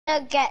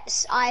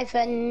gets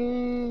either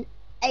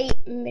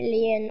 8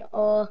 million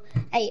or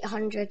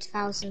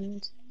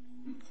 800,000.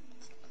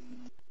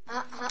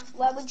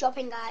 Where are we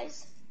dropping,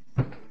 guys?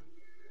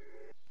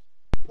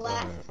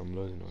 Where? I'm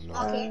loading on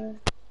now. Okay.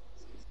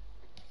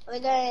 We're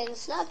going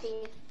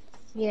Slurpee.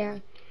 Yeah.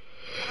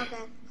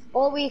 Okay.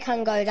 Or we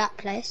can go that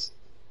place.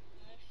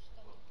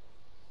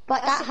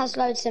 But that has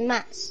loads of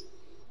mats.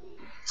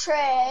 True,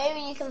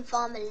 you can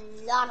farm a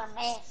lot of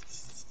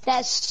mats.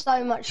 There's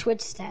so much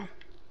wood there.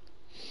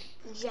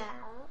 Yeah.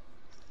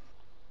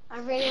 I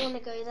really want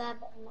to go there,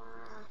 but nah.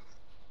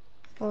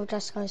 We'll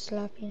just go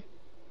Slurpee.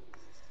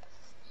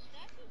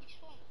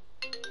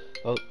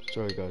 Oh,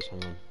 sorry guys,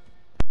 hang on.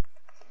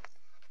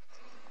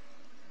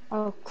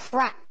 Oh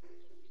crap.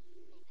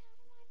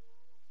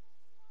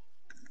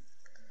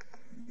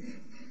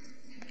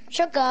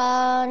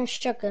 Shotgun,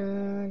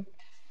 shotgun,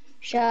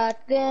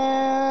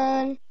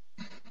 shotgun.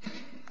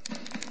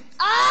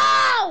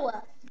 Oh!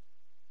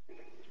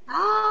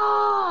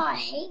 Oh, I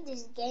hate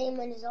this game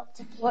when it's up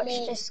to play. Watch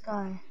this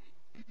guy.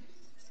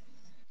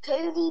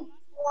 Cody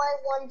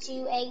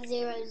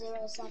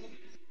 1128007.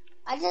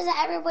 Why does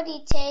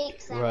everybody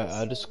take that? Right,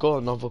 I just got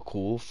another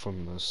call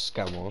from a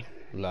scammer.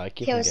 Like,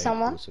 you Kill can get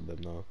someone? calls to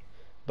them now.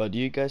 But do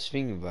you guys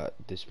think that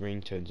this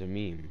ringtone's a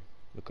meme?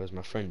 Because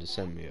my friend just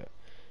sent me it.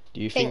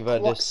 Do you think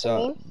that what's a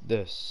meme?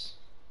 this?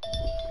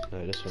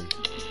 No, this one.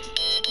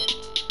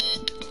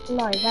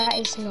 No, that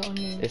is not a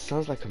meme. It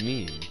sounds like a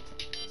meme.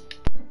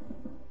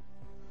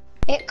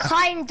 It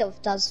kind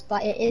of does,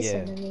 but it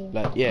isn't a meme.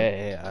 Like,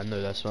 yeah, I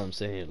know, that's what I'm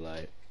saying.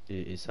 Like,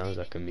 it sounds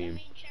like a meme.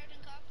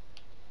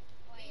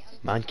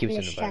 Man keeps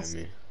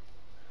inviting me.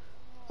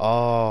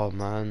 Oh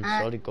man,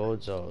 sorry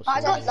gods out. I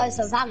got loads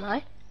of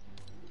ammo.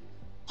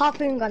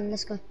 Harpoon gun,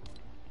 let's go.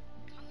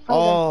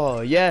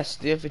 Oh yes,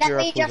 the infantry Let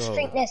me rifles just are.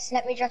 drink this,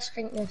 let me just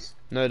drink this.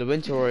 No, the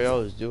Winter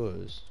Royale is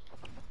duos.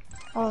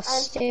 Oh, Can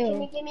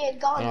still. you give me a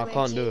gun? No, I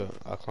can't do Reggie?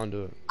 it. I can't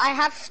do it. I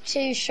have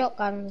 2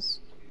 shotguns.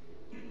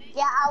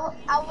 Yeah,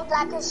 I would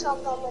like a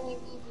shotgun when you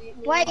reboot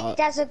me. Wait,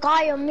 there's a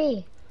guy on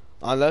me.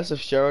 Unless if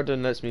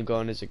Sheridan lets me go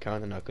on his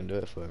account, and I can do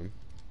it for him.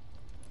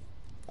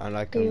 And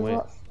I can Do win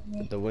what for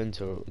me? the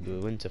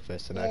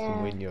Winterfest, and I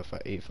can win you for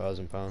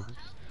 £8,000.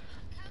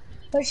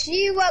 Because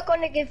you were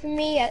gonna give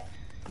me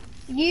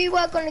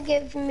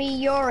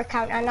your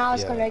account, and I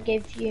was gonna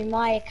give you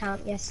my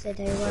account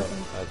yesterday, weren't we?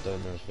 I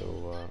don't know if it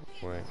will work.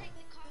 Wait.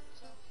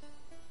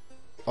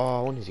 Oh,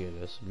 I wanted to get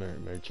this.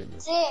 Mary Chicken.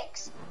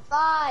 6,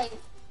 5,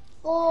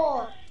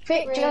 4.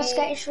 Quick, just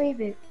get his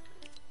reboot.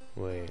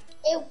 Wait.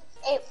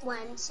 It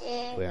went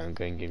in. Wait, I'm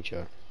going game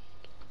chat.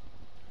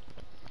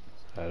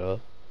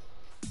 Hello?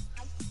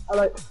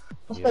 Hello.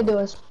 What's my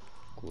doers?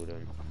 Cool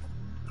then.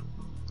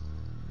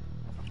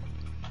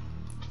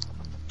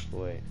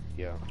 Wait,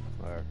 yeah.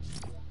 Alright.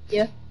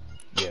 Yeah.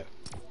 Yeah.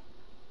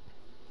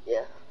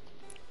 Yeah.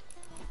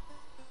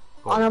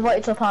 I'm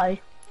invited to a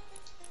party.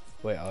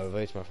 Wait, I'll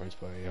invite my friend's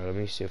party. Yeah, let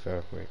me see if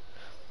I wait.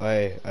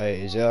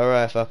 Hey, is it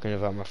alright if I can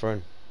invite my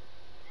friend?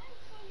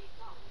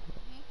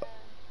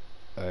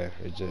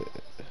 Is it?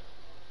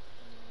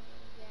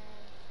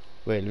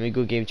 Wait, let me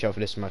go game chat for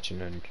this match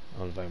and then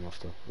I'll invite him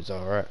after. Is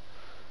that alright?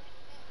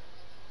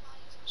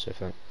 So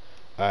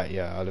alright,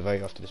 yeah, I'll invite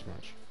you after this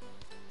match.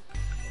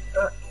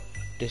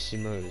 This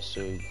emote is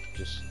so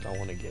just, I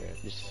wanna get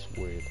it. This is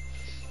weird.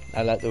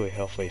 I like the way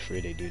halfway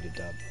through they do the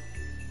dub.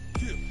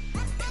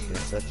 It's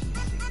such a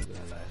thing, I'm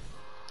gonna lie.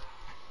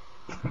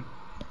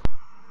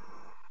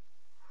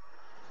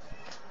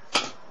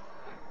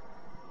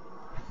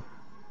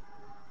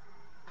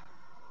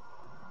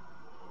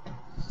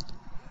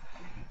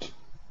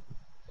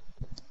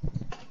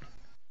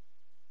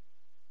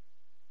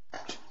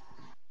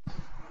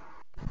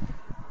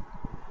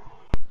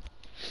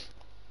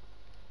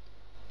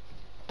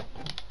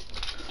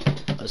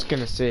 I was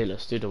gonna say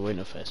let's do the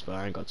Winterfest, but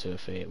I ain't got to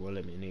a it won't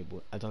let me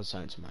enable. I done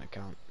sign to my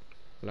account.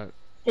 Like,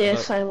 Yeah,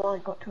 same. I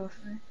got 2 or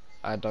 3.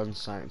 I done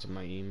sign to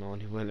my email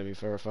and he won't let me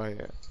verify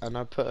it. And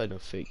I put in a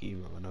fake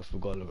email and I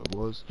forgot what it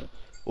was.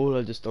 All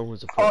I just done was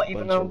to put Can't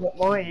even know what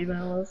my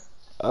email was.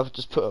 I've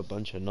just put a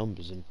bunch of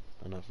numbers in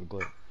and I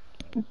forgot.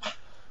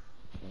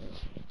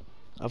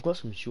 I've got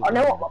some short. I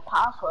know what my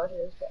password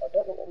is, but I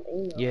don't know what my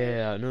email is.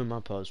 Yeah, I know my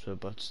password,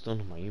 but I just don't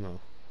know my email.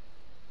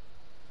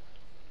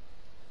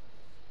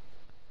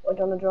 What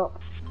do you want to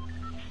drop?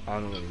 I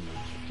don't really know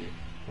what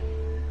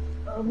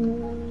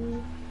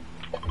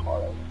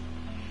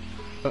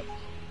to do.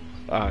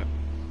 Alright.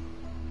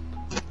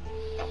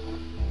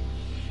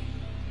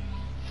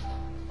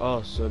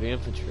 Oh, so the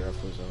infantry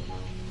rifles out now.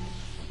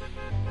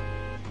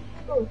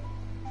 Oh.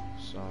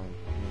 So, I'm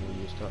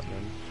gonna use that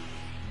then.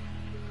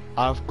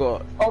 I've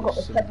got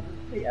the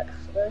peppermint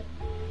pickaxe today.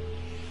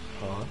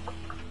 Huh?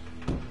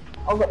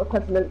 I've got the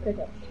peppermint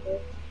pickaxe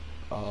today.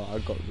 I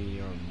got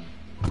the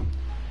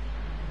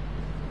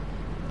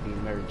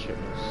Merry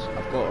Chickens.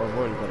 I've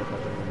already got a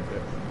peppermint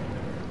bit.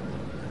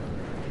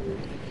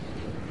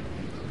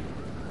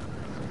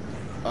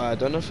 I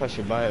don't know if I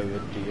should buy it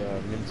with the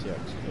Minty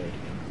Axe blade.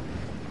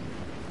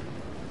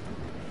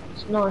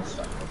 It's nice.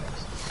 I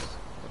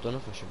don't know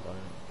if I should buy it.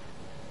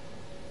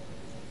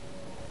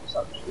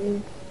 up to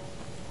you.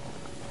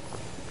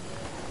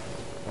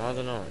 I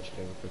don't know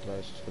actually, because like,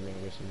 it's just gonna be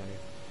a waste of money.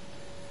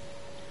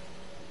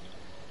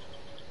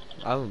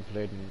 I haven't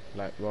played in,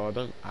 like,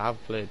 well, I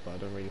have played, but I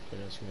don't really play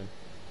this game.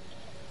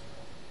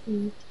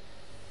 Mm.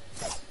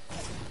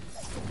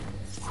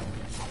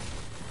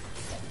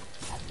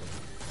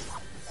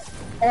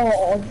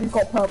 Oh, you've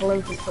got purple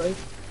infantry.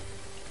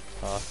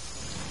 Huh?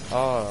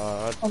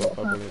 Oh, I've got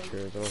purple infantry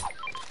as well.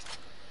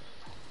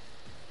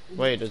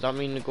 Wait, does that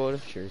mean the gold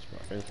infantry's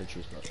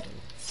back?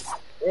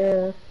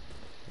 Yeah.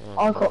 Oh,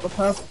 I got the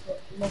purple.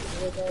 Not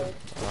the gold.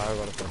 I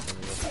got a purple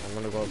one. I'm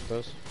gonna go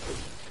upstairs.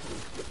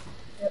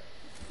 Yep.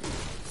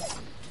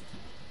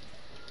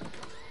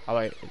 Oh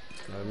wait,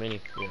 no,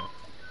 mini, yeah.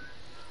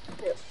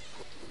 Yep.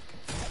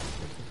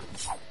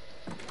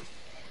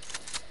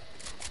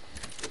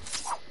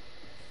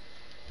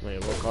 Wait,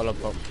 what colour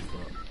pop you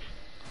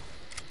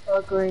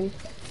got? Green.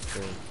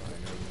 Green.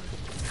 Alright, never mind.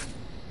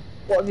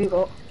 What have you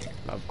got?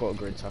 I've got a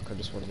green tack, I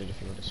just wondered if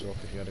you wanted to swap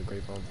if you had a grey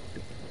bomb.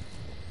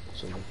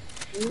 Something.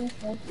 Okay.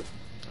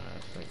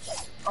 Alright, thanks.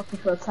 I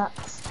prefer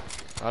tax.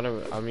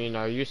 I mean,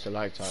 I used to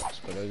like tax,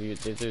 but they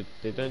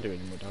don't do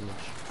any more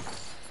damage.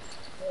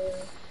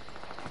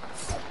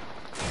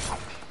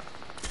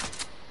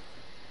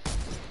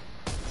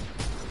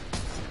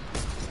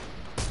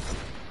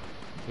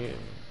 Yeah.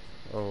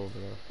 Oh,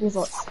 bro. He's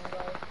like,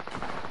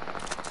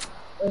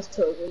 there's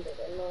two of them, but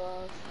they're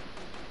not.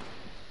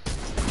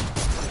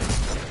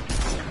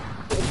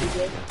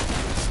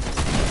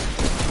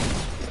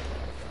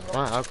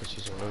 My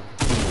accuracy's all over.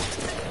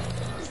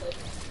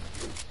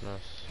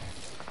 Nice.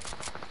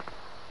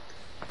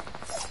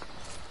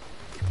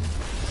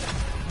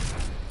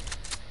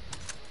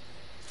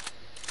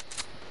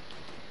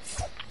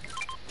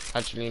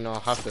 Actually, no, I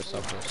have to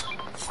sub this. I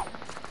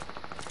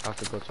have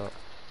to go top.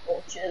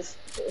 Oh, cheers.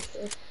 So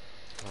good.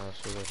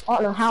 I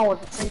don't know how I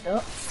would say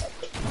that.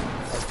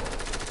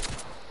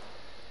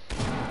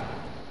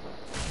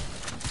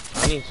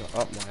 I need to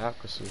up my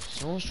accuracy.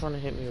 Someone's trying to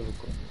hit me with a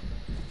gun.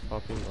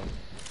 Popping gun.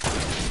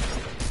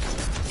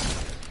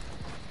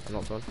 I'm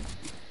not done.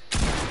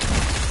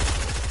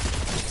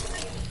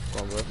 Go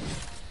on, bro.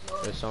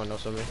 There's someone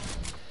else on me.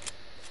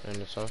 In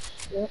this house.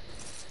 Yep.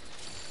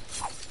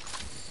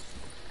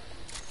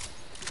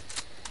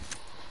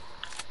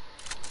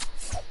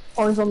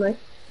 Oh, he's on me.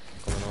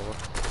 Coming over.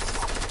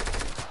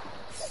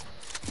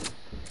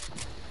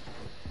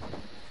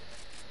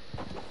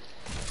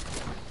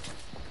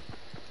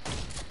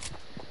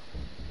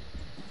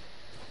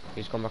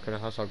 He's come back in the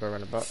house, I'll go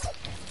around the back.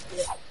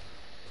 Yeah.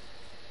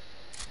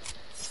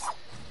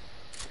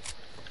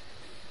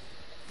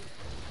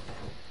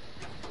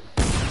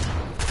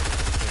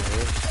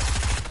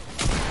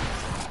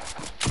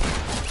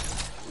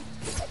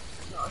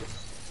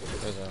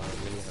 There's a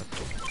mini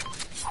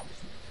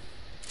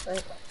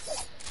Right.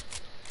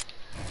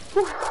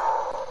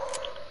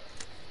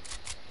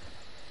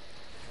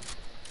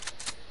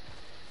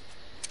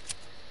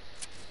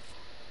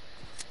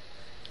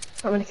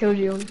 How many kills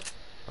you on?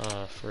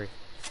 3.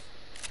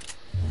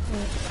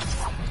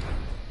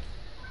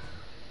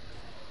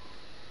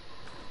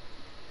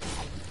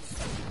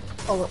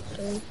 Oh, that's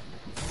 2.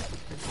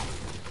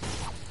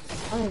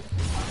 Oh.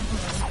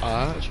 I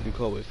actually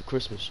can't wait for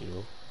Christmas, you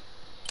know.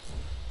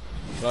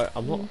 Like,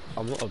 I'm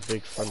not a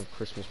big fan of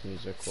Christmas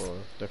music or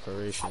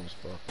decorations,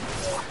 but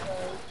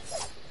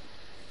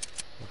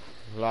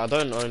like, I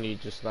don't only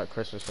just like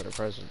Christmas for the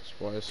presents,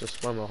 but it's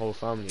just when my whole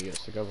family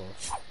gets together.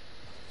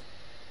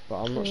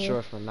 But I'm not sure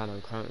if my nana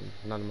and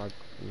my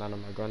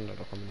granddad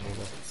are coming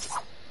over.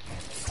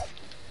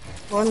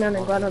 My nan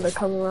and granddad are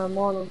coming around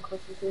mine on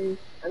Christmas Eve,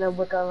 and then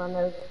we'll go around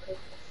theirs on Christmas.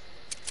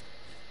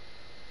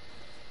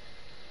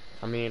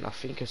 I mean, I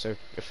think it's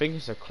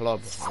a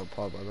club or a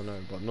pub, I don't know.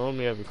 But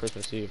normally every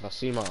Christmas Eve, I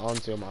see my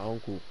auntie or my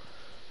uncle.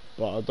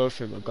 But I don't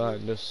think we're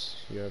going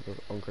this year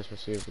on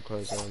Christmas Eve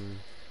because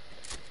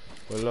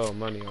we're low on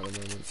money at the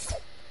moment.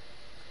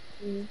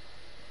 Mm.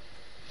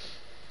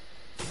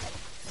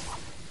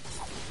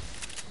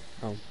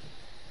 Oh.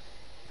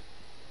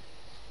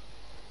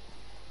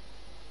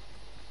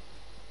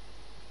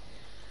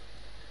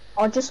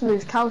 I just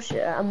moved house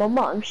here, and my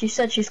mum, she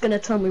said she's going to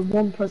tell me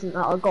one present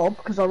that I got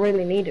because I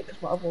really need it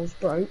because my other one's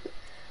broke.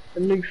 The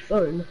new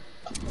phone.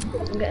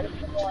 I'm getting it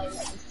for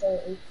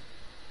 $9.30.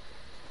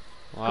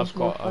 Well,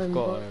 I've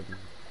got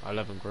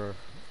 11 growth.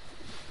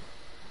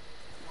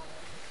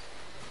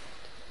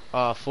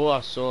 I thought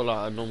I saw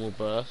like a normal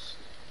burst,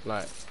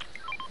 like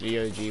the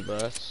OG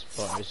burst,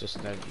 but it's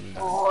just that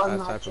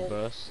type of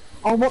burst.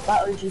 I want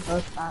that OG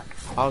burst back.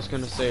 I was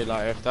gonna say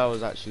like if that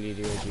was actually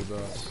the OG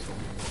burst.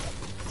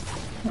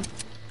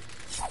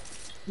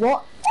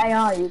 What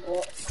AI you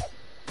got?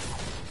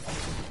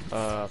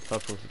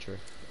 Purple infantry.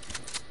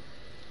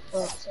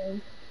 Oh,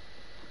 same.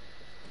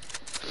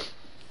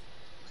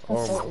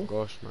 Oh my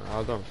gosh, man,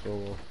 I don't feel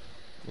well.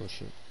 Oh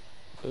shit.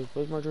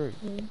 Where's my drink?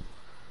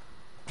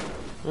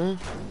 Huh?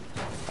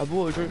 I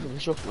bought a drink from the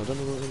shop and I don't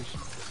know what it is.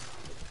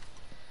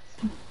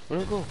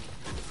 Where'd it go?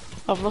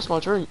 I've lost my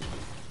drink.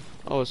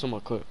 Oh, it's on my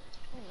coat.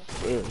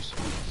 There it is.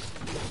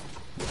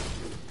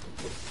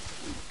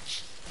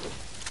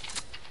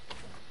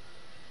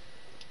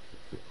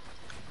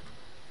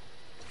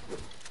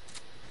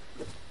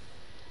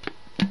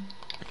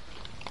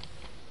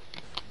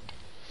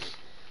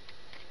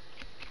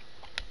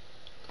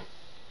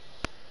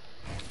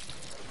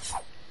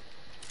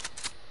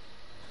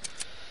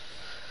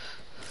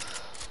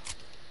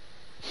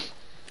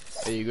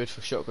 Are you good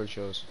for shotgun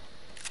shells?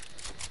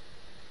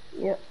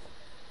 Yep.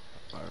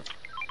 Alright.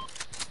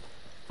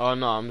 Oh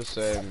no, I'm just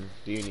saying,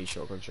 do you need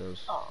shotgun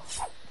shells? Oh.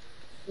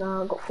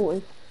 No, I got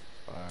 40.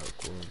 Alright,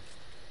 cool.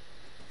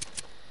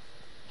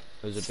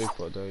 There's a big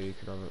pot there, you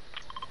can have it.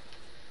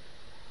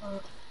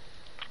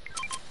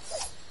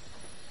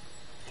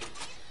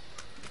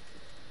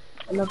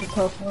 Another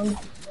purple one.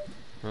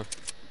 Huh?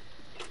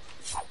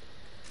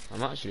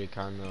 I'm actually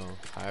kinda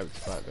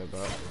hyped back there,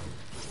 but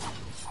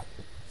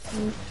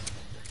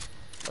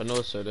and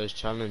also there's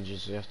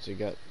challenges you have to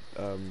get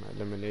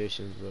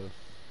eliminations with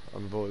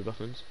unvoted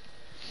weapons.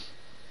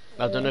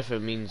 I don't know if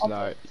it means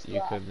like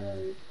you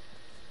can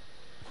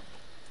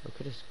look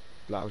at this.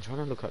 Like I'm trying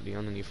to look at the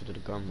underneath of the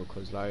gun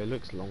because like it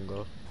looks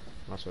longer.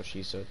 That's what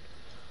she said.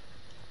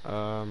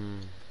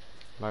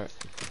 Like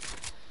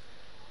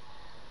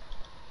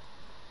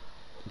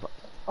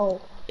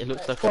Oh. it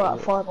looks like 4 out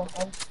of 5 or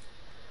something.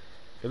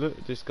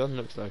 this gun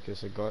looks like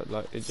it's a guy.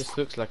 Like it just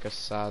looks like a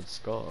sad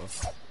scar.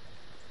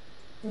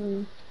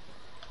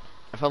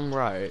 If I'm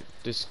right,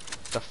 I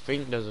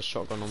think there's a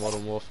shotgun on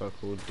Modern Warfare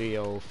called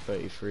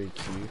DL33Q.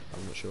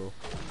 I'm not sure.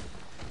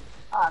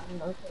 I have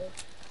no clue.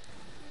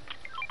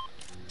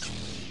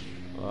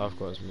 Oh, I've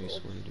got as many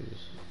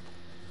Swinders.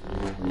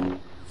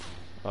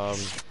 I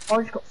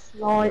just got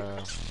sniped.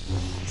 Yeah.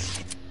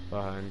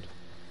 Behind.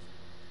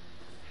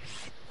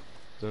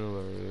 Don't know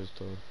where it is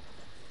though.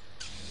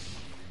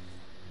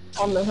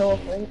 On the hill, I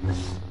think.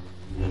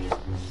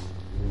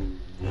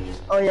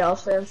 Oh yeah, I'll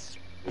see him.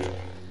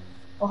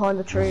 Behind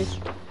the trees.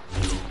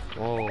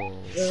 Oh.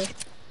 Yeah.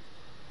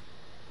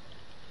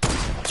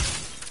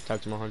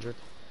 Tagged him 100.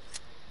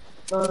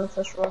 No,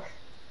 that's rush.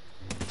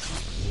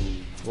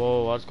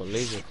 Whoa, I just got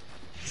lasered.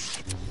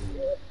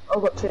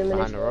 I've got 2 minutes.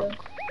 Behind the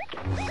rock.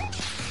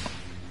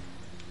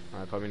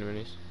 Alright, put me in the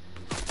minis.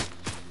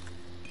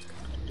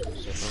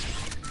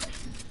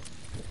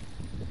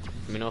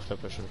 Let me know if they're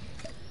pushing.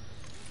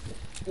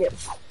 Yep.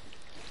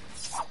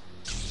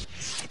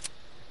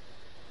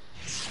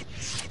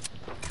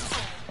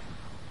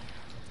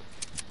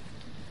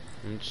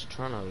 I'm just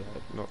trying to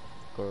like not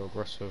go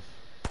aggressive.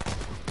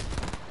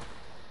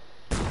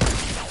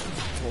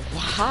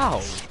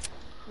 Wow!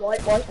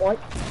 White.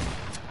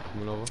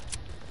 Coming over.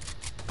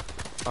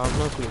 I have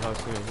no clue how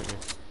it's gonna hit me.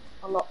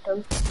 I knocked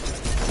him.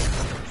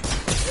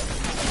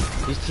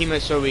 His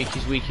teammate's so weak,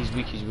 he's weak.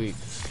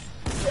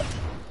 Yep.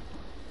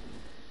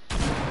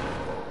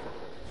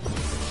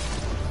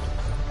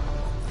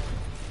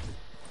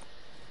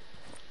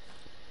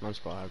 Man's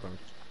got high ground.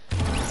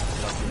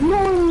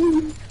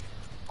 No!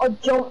 I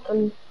jumped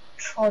and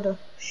tried to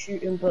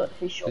shoot him, but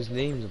he shot His me.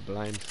 name's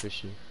Blind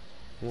Fishy.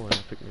 What an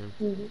epic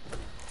name.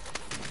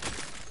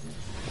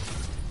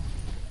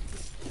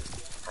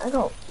 I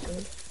got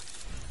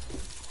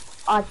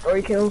I had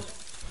 3 kills.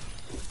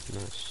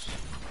 Nice.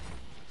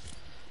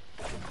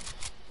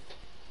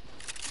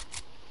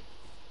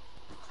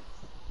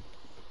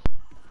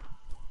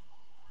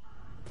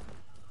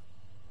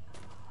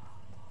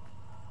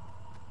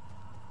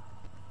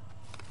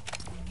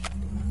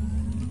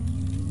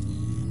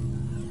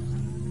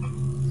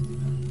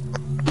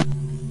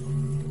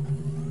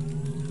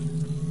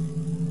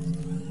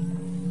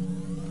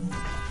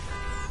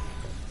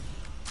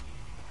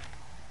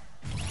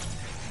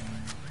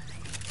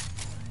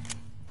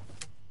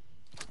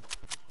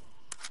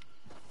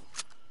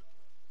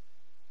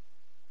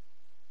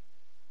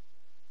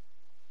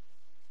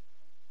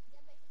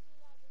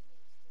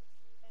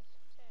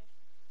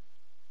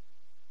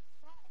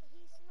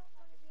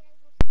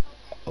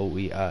 Oh,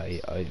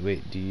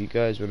 wait, do you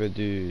guys want to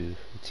do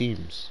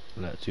teams?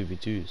 Like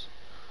 2v2s?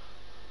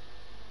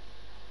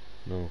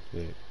 No,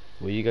 wait.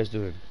 What are you guys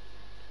doing?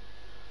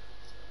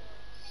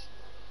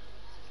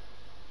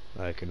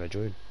 Alright, can I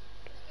join?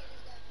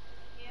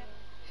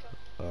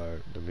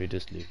 Alright, let me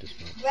just leave this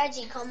map.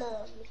 Reggie, come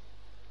on.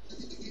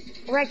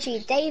 Reggie,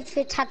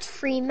 David had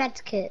 3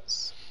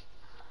 medkits.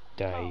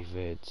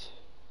 David.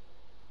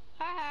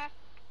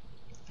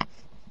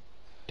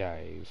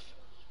 Dave.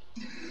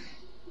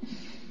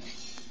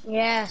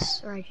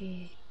 Yes,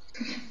 Reggie.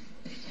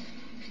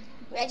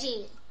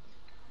 Reggie.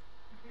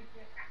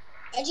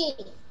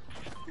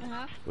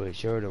 Wait,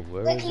 Sheridan,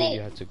 where is it Quickly,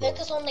 you had to go?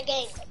 focus on the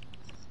game.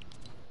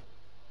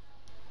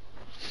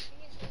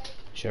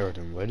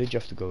 Sheridan, where did you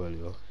have to go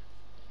earlier?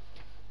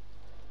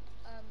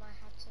 I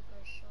had to go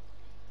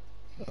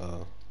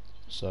shop.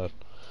 So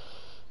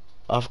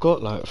I've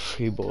got like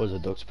 3 bottles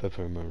of Dr.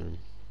 Pepper in my room.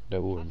 They're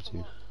all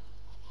empty.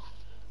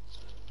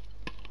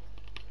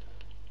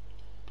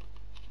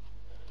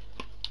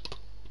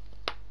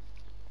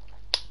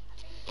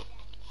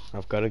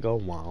 I've gotta go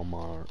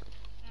Walmart.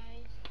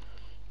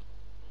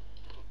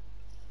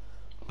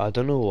 I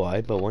don't know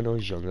why, but when I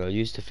was younger, I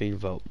used to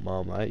think that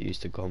Marmite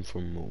used to come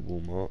from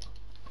Walmart.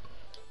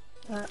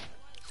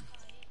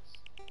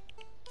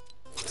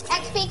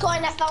 XP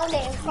coin, I found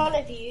it in front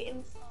of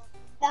you.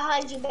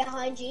 Behind you.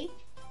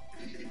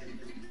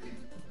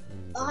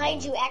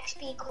 Behind you,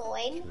 XP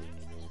coin.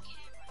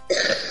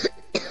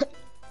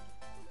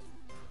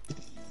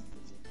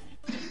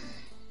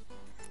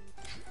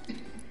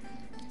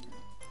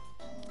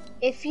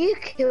 If you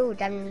kill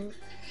him,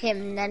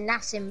 then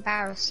that's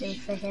embarrassing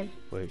for him.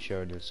 Wait,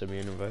 Sheridan, send me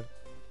an invite.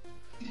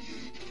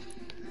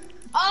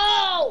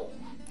 Oh!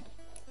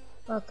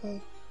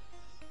 Okay.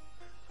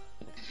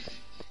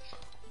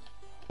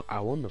 I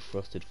want the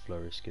frosted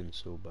flourish skin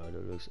so bad.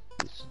 It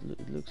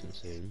looks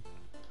insane.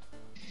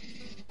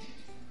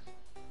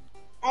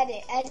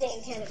 Edit and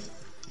kill him.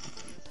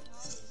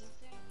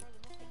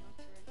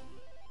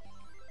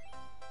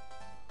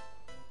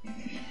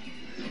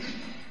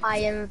 I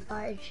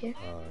invited you.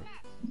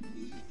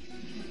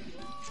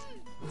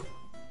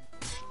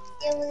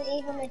 It was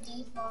even a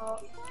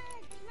default.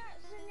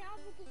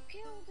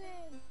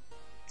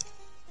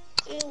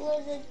 It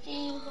was a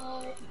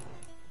default.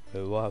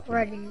 Wait, what happened?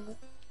 Ready.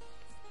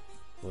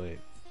 Wait.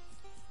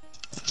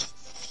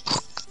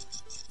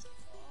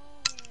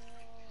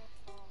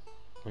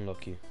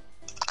 Unlucky.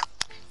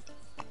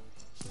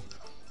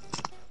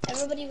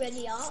 Everybody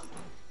ready up?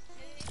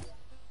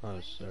 Oh,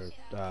 sorry.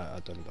 I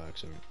done it by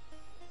accident.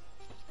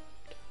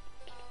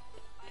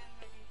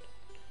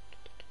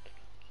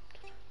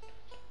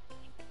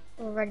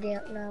 We're ready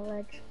up now,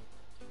 Reg.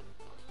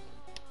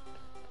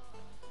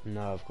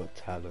 Now I've got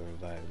Tyler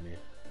inviting me.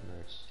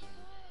 Nice.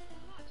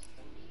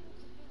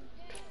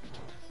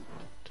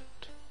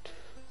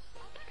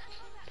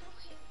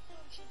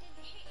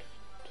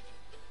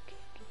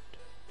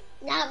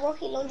 Nah,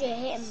 rocket launcher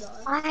hit him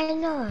though. I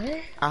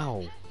know.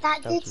 Ow!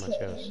 That did That's my hit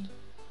chest. him.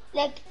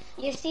 Like,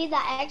 you see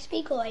that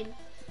XP coin?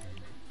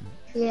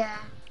 Yeah.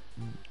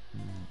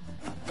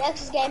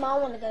 Next game I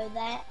want to go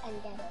there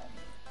and get it.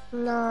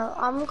 No,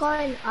 I'm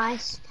going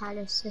Ice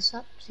Palace. It's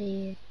up to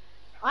you.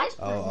 Ice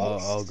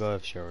Palace? I'll go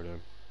with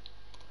Sheridan.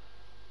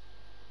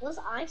 What's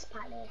Ice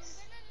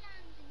Palace?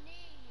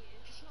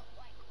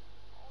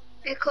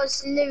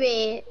 Because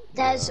Louis,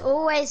 there's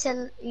always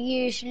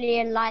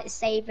usually a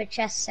lightsaber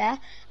chest there,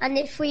 and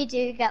if we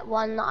do get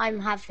one, I'm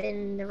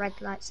having the red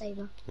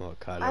lightsaber. What,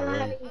 Kylo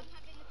Ren?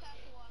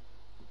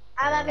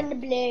 I'm having the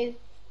blue.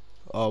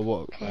 Oh,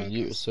 what?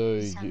 Okay,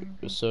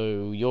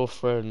 So your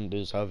friend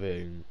is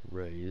having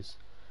Rey's,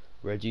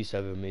 Reggie's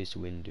having Mace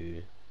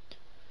Windu,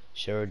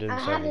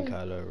 Sheridan's having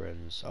Kylo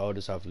Ren's. I'll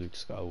just have Luke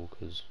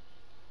Skywalker's.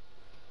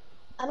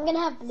 I'm gonna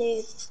have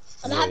blue.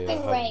 I'm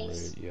having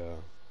Rey's. Yeah.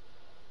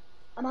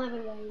 I'm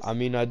having Rey's. I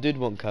mean, I did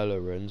want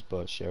Kylo Ren's,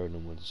 but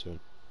Sheridan wants it.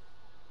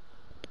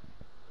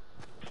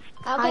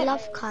 I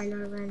love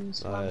Kylo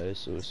Ren's.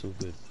 It's all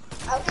good.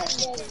 I'll get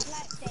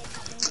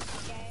Rey's.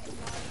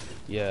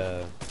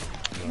 Yeah.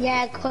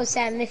 Yeah, because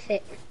they're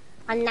mythic,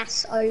 and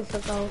that's over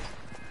gold.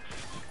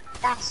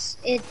 That's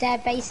it. They're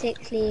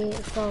basically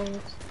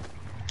gold.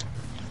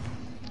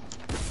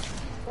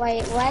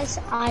 Wait, where's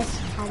Ice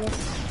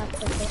Palace? I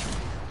forget.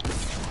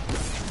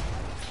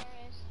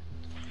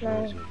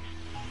 No.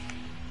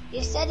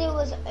 You said it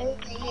was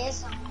over here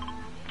somewhere.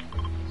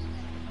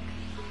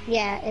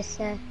 Yeah, it's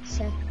there.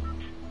 So.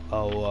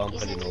 Oh, well, I'm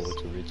heading over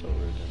to retail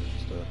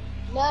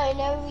right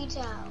now. No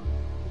retail.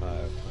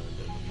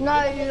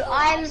 No,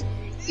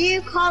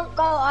 you can't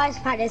go Ice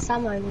Palace.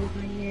 I'm only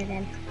going there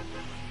then.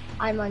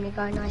 I'm only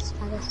going Ice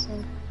Palace.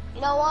 So.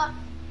 You know what?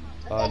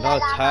 Now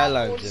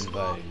Thailand's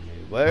inviting me.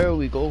 Where are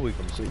we going?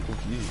 I'm so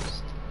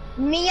confused.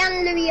 Me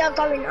and Louis are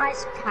going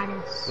Ice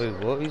Palace. Wait,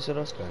 what? You said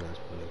us going Ice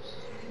Palace?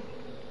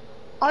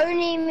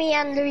 Only me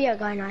and Louis are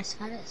going Ice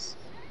Palace.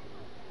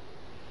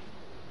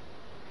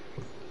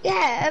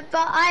 Yeah,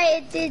 but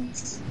I did.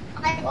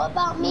 What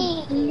about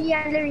me? Me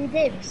and Louis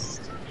dibs.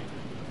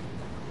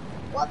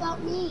 What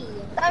about me?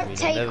 Don't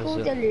take all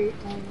the loot,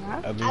 though,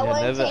 I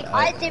mean,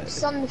 I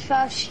dibs on the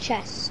first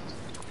chest.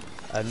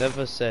 I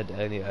never said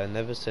anything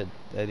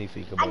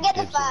about I get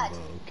the dibs first.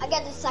 okay, I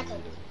get the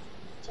second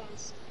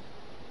chest.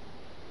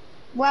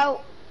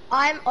 Well,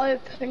 I'm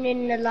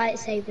opening the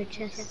lightsaber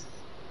chest.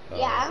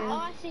 Yeah. Oh,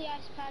 I see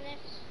Ice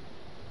Palace.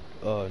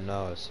 Oh,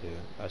 now I see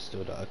it.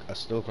 I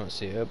still can't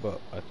see it, but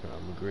I'm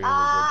agreeing with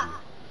Reggie.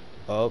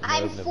 Oh, no,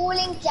 I'm never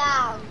falling mind.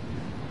 down.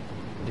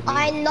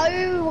 I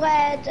know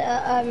where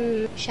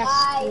the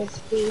chest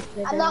would be.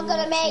 For I'm not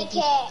gonna make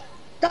it.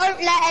 Don't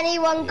let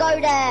anyone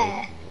go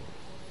there.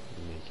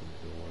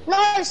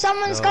 No,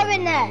 someone's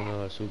going there.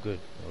 No, it's all good.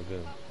 I'll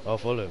go. I'll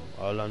follow him.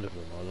 I'll land with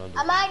him.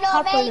 I might not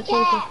Couple make of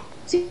people. it.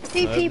 Two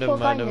people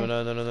going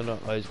there. No.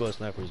 Oh, he's got a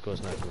sniper.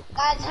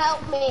 Guys,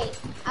 help me.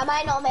 I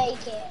might not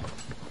make it.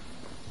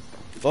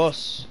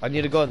 Boss, I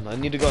need a gun.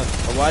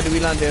 Why do we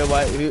land here?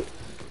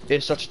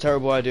 It's such a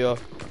terrible idea.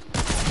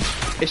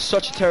 It's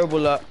such a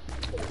terrible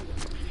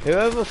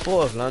Whoever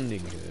thought of landing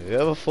here?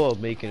 Whoever thought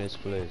of making this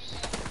place?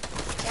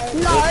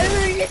 No,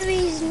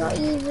 Louis not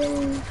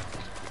even.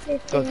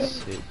 God's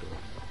sake, bro.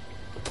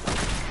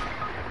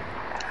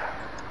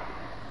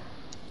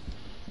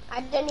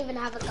 I don't even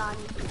have a gun.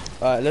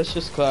 Alright, let's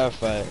just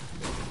clarify.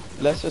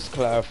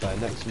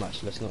 Next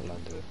match, let's not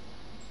land here.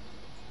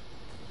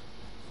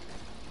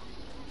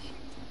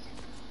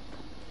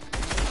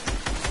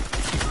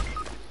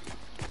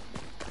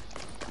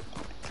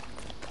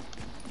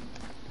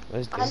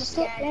 Where's I'm this?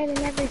 still letting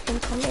everything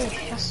come in.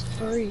 It's just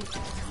free.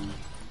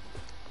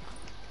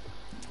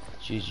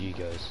 GG,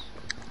 guys.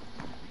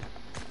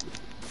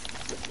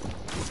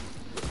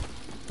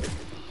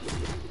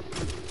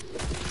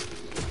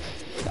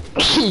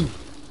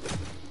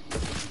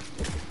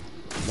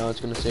 Now it's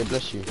gonna say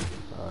bless you.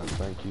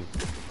 Thank you.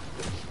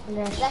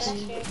 Bless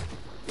you.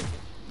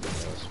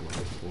 That's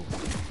wonderful.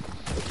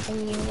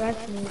 And you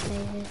rev me,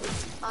 David.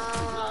 I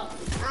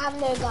have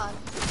no gun.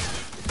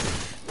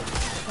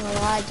 Oh,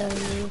 I don't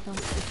either.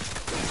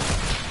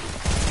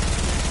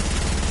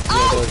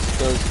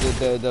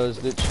 Yeah, there was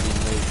literally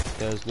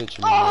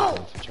no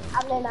time for trying.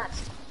 I've no nuts.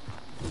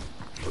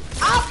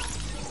 Oh!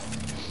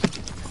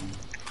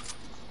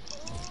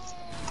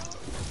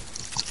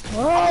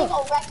 I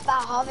got wrecked by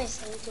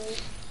harvesting,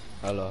 dude.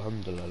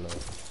 Alhamdulillah.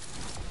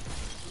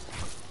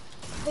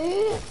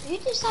 Who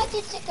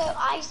decided to go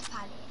Ice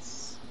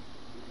Palace?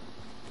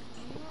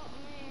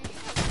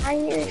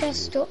 And you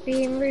just stop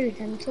being rude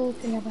and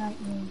talking about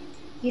me.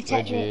 You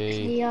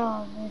technically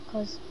are,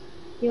 because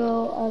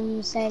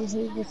you're saying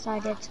he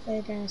decided to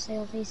go there, so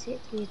you're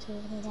basically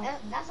talking about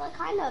me. That's a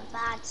kind of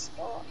bad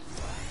spot.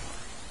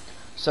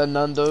 So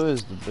Nando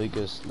is the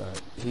biggest, like,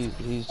 he's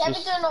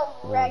just... Sheridan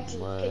or Reggie,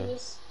 my... can you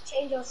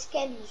change your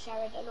skin,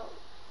 Sheridan or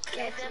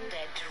Reggie?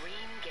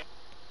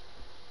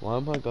 Why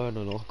am I going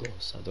on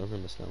August? I don't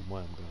understand why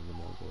I'm going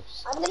on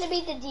August. I'm gonna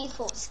be the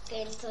default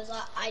skin, because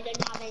I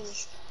don't have any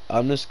skin.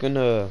 I'm just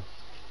gonna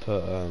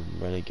put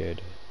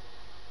Renegade.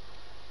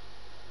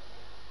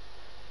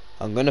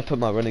 I'm gonna put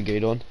my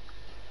Renegade on.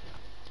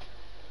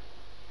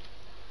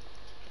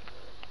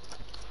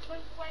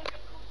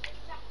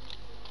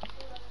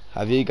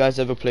 Have you guys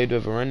ever played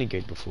with a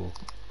Renegade before?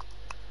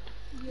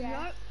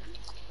 Yeah.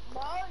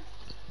 No.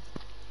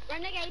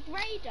 Renegade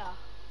Raider?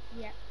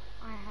 Yep,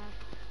 I have.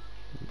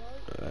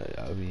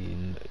 I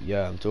mean,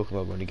 yeah, I'm talking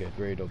about Renegade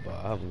Raider, but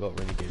I haven't got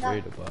Renegade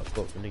Raider, but I've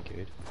got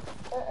Renegade.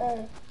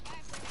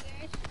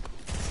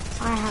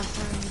 I have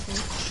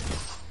Renegade.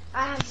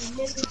 I have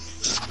little.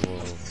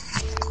 Whoa.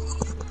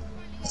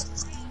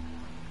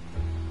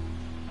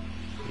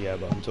 Yeah,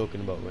 but I'm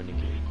talking about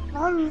Renegade.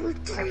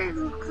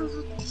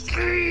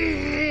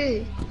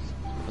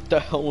 What the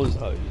hell was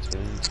that? You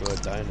turned into a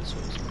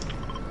dinosaur.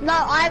 No,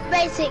 I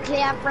basically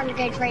have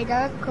Renegade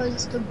Raider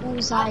because the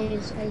bullseye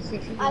is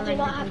basically. I do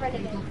not have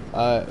Renegade.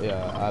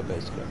 Yeah, I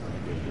basically have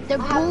Renegade. The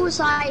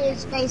bullseye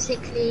is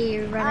basically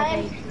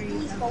Renegade Raider.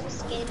 Default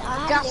skin.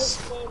 I have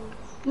Just no skin.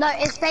 no,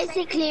 it's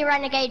basically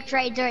Renegade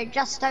Raider. It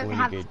just don't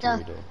have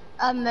Renegade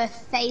the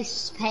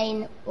face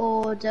paint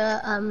or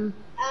the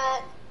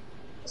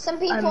Some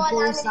people are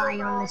bullseye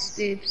landing on the us.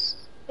 scoops.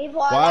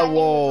 People are Wow, landing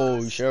whoa,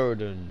 us.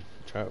 Sheridan.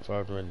 Try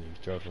friendly,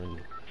 try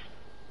friendly.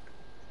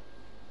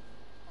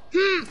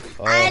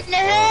 And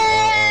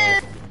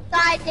who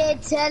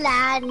decided to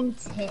land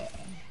here?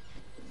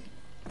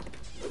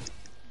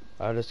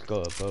 I just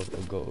got a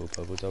purple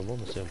top. What am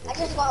I saying? I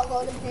just got a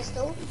golden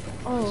pistol.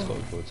 Just Oh, got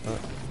a gold top.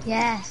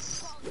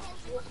 yes.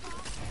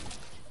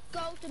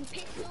 Golden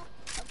pistol,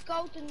 a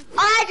golden.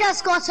 I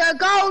just got a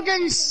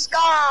golden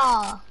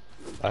scar.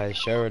 Aye,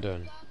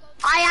 Sheridan.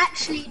 I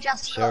actually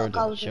just got a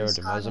golden Sheridan.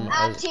 scar.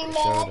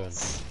 Sheridan.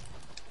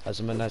 As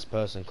I'm a nice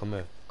person, come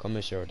here. Come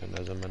here, Sheridan.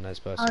 As I'm a nice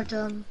person. Hold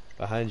on.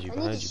 Behind you.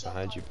 Come here. Come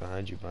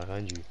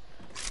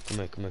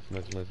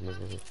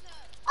here.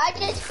 I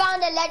just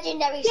found a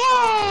legendary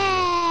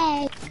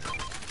star. Yay!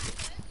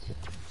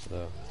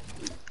 There.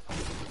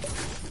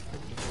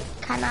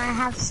 Can I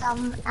have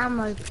some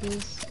ammo,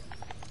 please?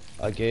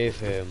 I gave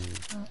him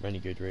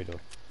Renegade Raider.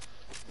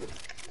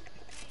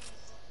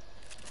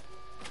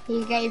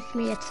 He gave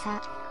me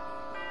attack.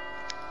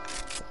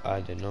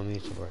 I did not mean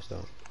to press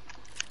that.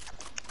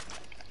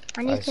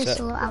 I need to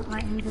sort out my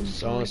inventory.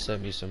 Someone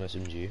sent me some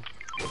SMG.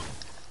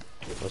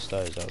 What's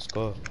that? Is that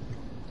score?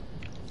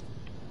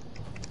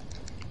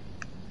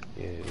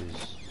 Yeah, it is.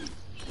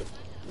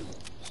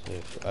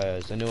 Safe.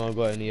 Has anyone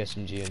got any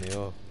SMG in the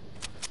AR?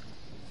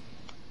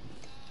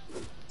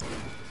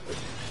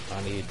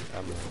 I need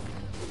ammo.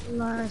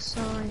 No,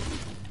 sorry.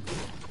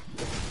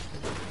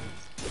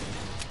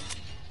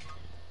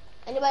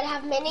 Anybody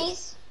have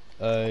minis?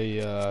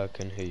 Yeah, I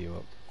can hit you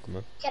up. Come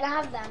on. Can I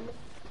have them?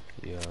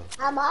 Yeah,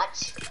 How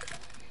much?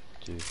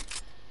 dude.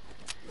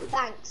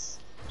 Thanks.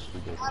 That's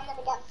good. I'm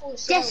gonna get full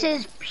This shield.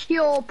 is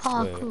pure Wait,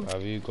 parkour.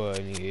 have you got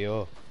any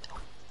AR?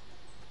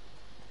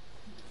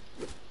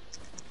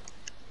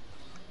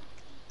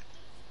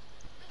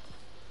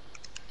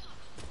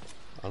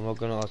 I'm not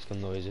gonna ask for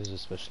noises,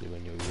 especially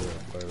when you're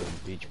wearing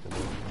beach ball.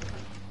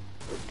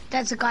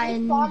 There's a guy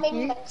in Farming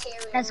here.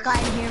 materials. There's a guy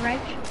in here, Reg.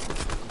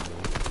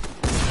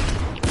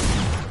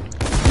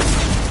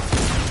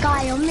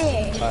 Guy on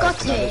me. Got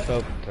Can I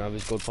it. have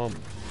his gold pump?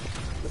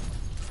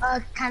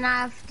 Can I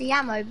have the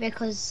ammo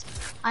because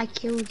I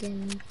killed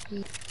him?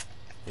 Please.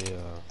 Yeah.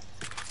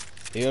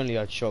 He only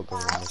had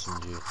shotgun and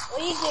SMG.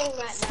 What are you doing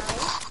right now?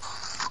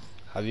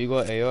 Have you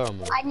got AR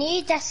ammo? I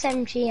need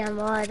SMG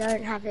ammo. I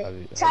don't have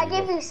it. So I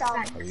give you some.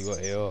 Have you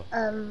got AR?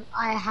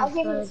 I I'll have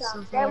give you loads some.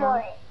 of Don't ammo.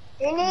 worry.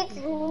 Who needs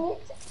that?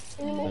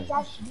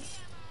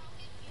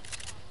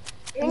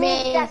 Who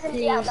Me, needs SMG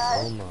please.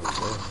 Oh ammo? my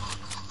god.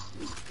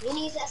 Who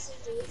needs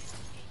SMG?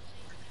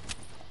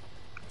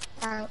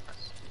 Thanks.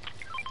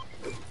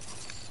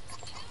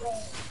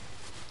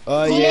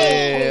 Oh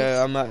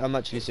yeah, I'm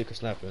actually sick of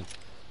snapping.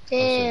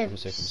 I'm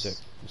sick.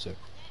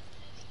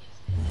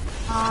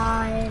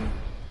 Fine.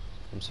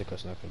 I'm sick of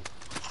sniping.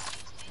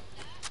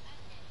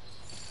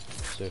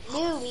 Sick.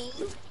 Louis.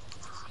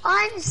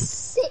 I'm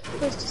sick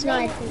with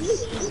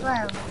snipers as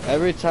well.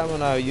 Every time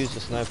when I use a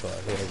sniper,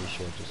 I hit every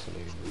shot just to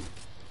leave me.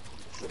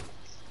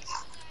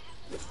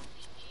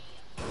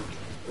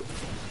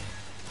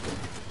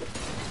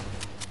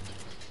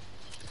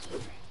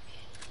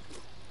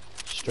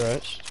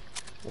 Stretched.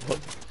 What?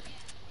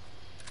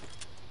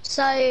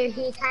 So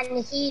he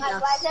can heal Like,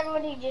 us. why is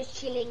everybody just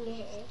chilling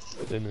here?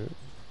 Didn't it?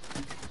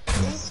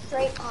 This is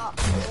straight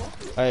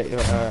hardcore. Hey,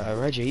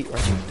 Reggie,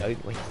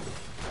 don't wait.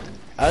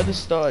 At the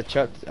start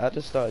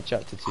of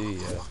chapter 2,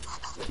 yeah.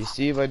 You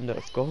see when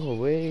go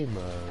away,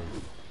 man.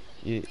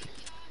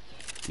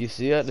 You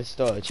see at the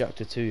start of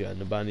chapter 2, yeah, and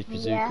the bandaged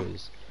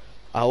bazookas.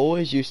 I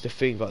always used to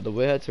think that the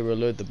way I had to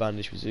reload the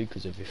bandaged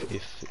bazookas if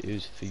it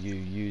was for you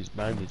use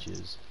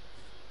bandages.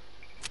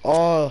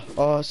 Oh,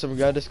 some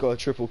guy just got a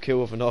triple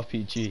kill with an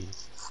RPG.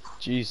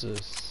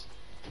 Jesus.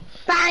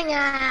 Banger!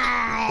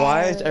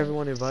 Why is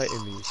everyone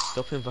inviting me?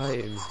 Stop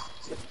inviting me.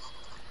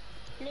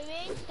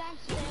 Louis, stand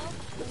still.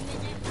 A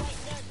minute. Wait,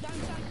 don't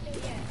stand still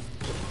yet.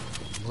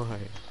 Why?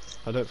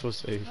 I don't feel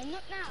safe. I'm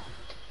not now.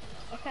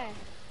 Okay.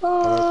 I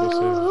don't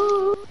feel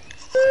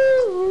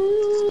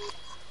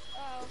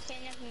Oh, okay,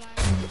 never mind.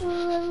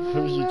 safe.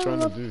 What are you trying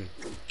to do?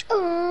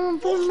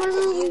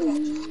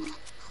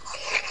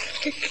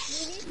 We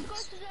need to go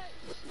to the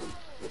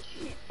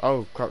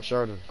Oh crap,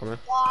 Sheridan, come here.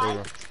 There you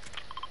go.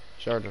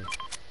 Sheridan.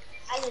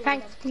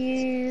 Thank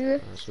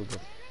you. Alright, super.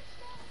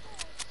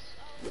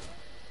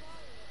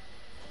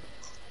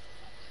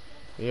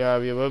 Yeah,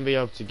 we won't be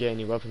able to get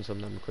any weapons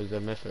from them because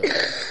they're mythic.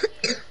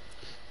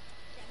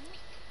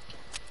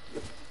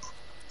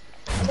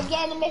 We're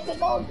getting a mythic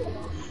gold.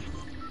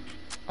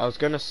 I was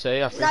gonna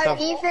say, I think No,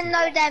 I've... even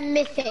though they're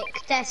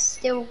mythic, they're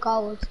still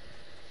gold.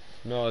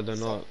 No, they're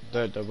not.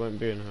 They won't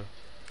be in her.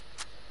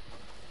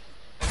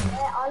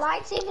 I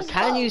like seeing this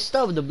Can gold. you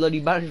stop the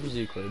bloody bandage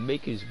bazooka?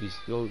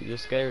 You're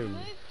scaring me.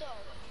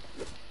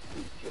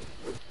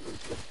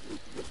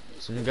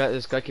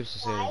 This guy keeps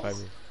saying invite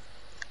me.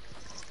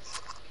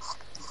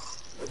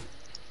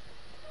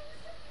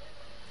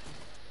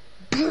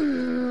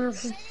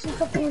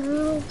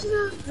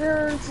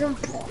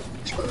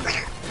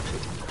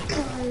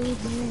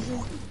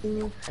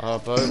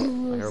 Boat. I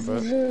hear a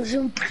boat.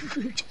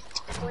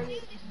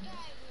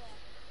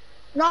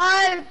 No,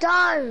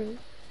 don't.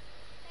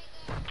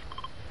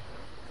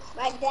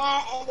 Right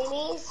there,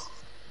 enemies.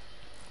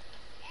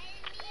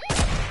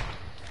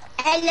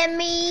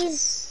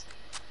 Enemies.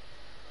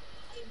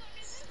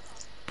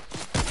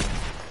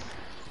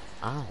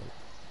 Ow.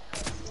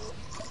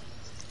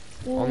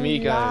 On me,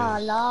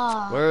 guys.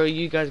 Where are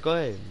you guys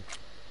going?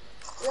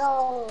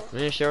 Yo,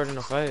 Me and Sheridan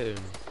are fighting.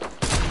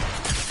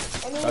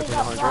 enemies Back in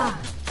up the front.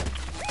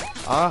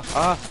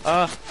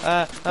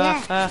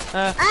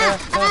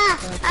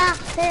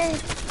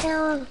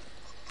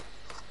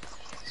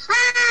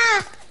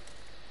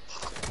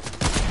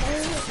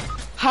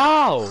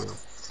 How?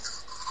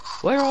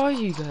 Where are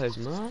you guys,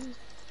 man?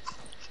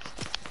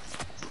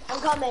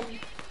 I'm coming.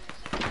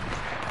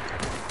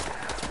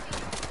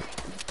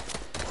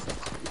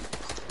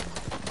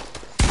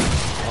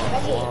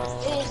 Ready?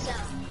 Do this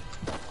now.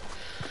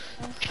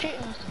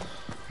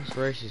 What's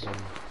racism?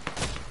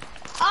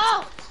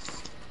 Oh!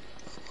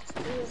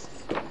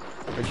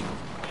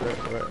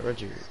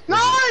 Reggie. No!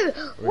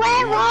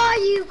 Where are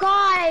you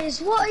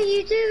guys? What are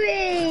you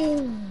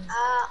doing?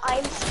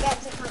 I'm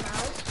scared to come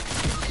out.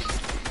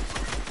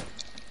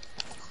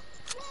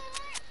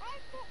 I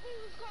thought we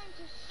were going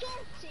to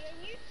Salty and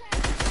you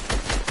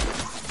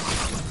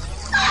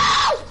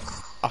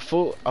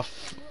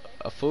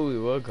I thought we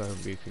were going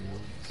beeping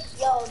ones.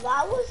 Yo,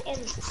 that was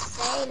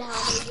insane how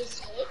they just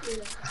hit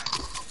me.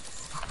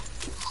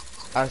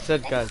 I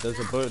said, guys, there's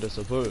a boat,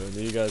 and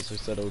you guys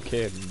just said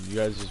okay, and you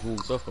guys just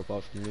walked off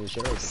apart from me and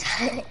Sheridan.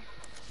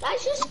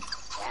 That's just...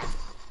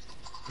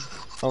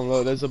 I'm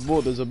like, there's a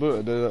boat,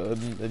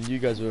 and you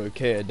guys were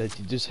okay, and then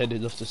you just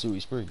headed off to Salty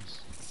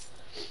Springs.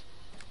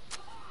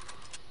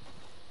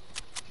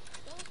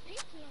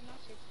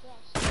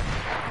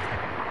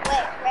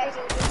 Wait,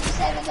 Reggie, did you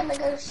say we're gonna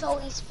go to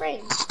Salty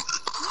Springs?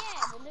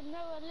 Yeah, but then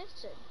no one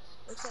listened,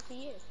 except for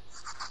you.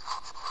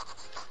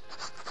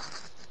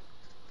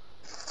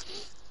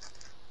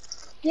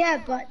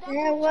 Yeah, but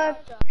there were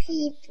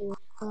people.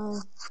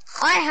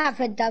 I have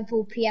a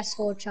double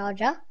PS4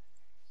 charger.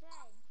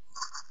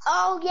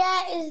 Oh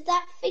yeah, is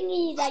that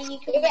thingy that you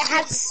can... It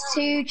has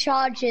 2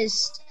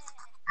 chargers,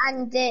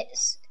 and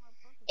it's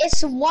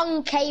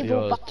one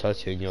cable. You're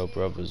touching your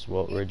brother's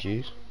what,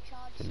 Reggie?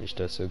 Finish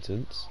that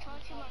sentence.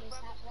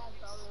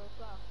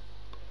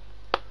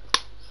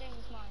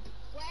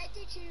 Where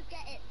did you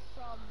get it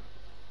from?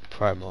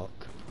 Primark.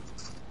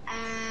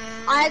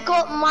 I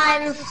got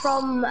mine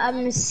from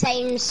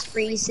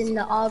Sainsbury's in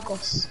the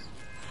Argos.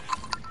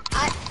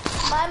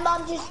 My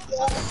mom just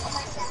bought it for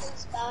my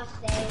 7th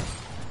birthday.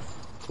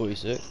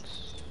 46.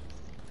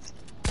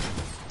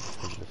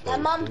 My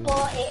mum 32.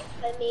 bought it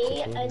for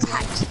me and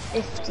Tax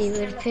 50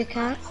 with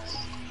pickaxe.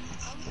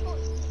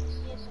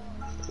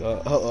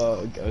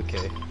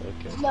 Okay.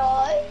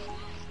 no.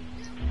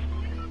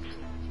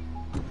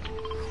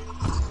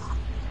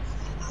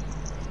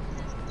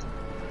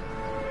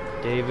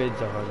 David's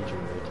 100.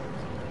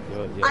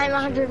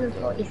 I'm Sheridan's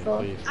 144.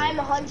 143. I'm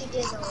 100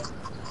 years old.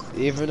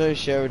 Even though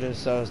Sheridan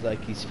sounds like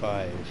he's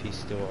 5, he's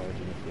still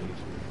 143.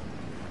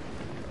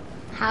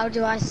 How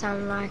do I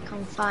sound like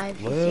I'm 5?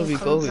 You Where are we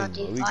think I'm going?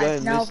 bloody Are we 5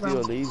 going now, misty bro?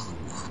 or lazy?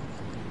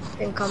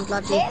 Think I'm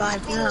bloody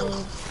 5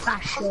 now?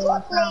 Bash I'm your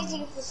not down.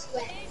 lazy for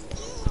sweat.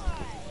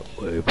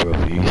 Wait, bro,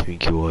 you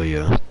think you are,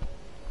 yeah?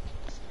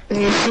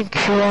 You think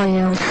you are,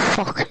 you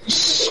fucking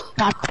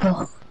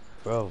stapper.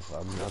 Bro,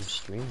 I'm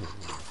streaming.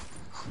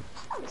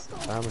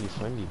 Family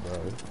friendly, bro.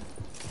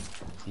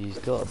 He's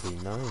gotta be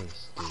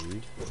nice,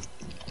 dude.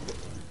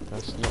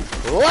 That's not.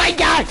 Oh my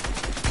god!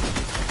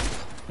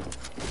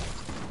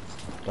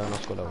 Don't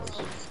ask what that was.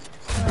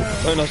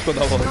 Don't ask what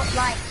that It's was. not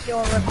like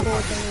you're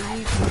recording a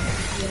YouTube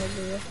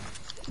video,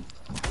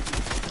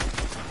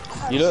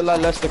 You look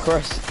like Lester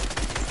Crest.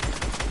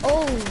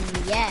 Oh,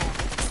 yeah.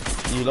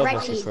 You love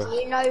Reggie, Lester do Crest.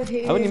 you know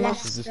who How many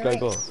matches has this guy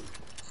got?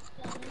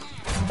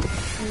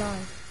 No.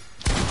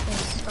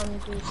 It's from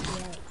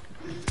GTA.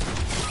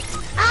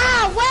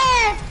 Ah,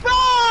 where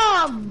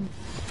from?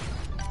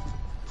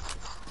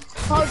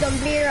 Hold on,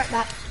 be right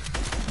back.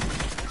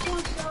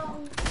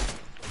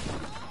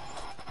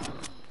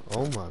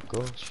 Oh my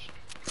gosh.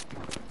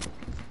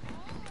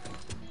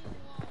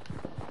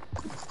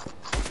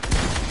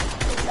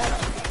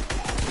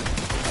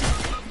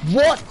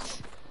 What?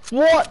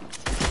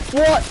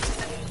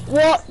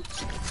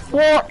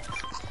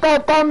 That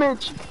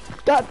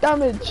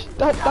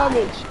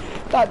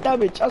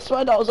damage! I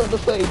swear that was under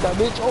 30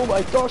 damage. Oh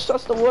my gosh,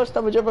 that's the worst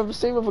damage I've ever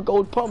seen with a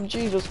gold pump.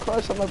 Jesus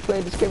Christ, I'm not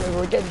playing this game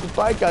ever again.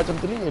 Goodbye guys, I'm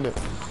deleting it.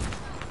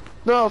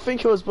 No, I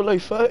think it was below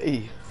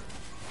 30.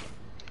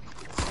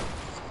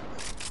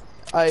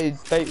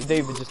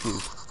 David, just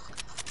leave.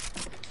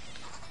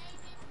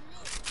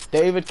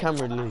 David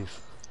Cameron, leave.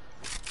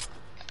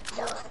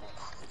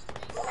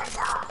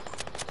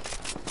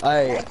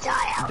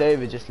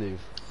 David, just leave.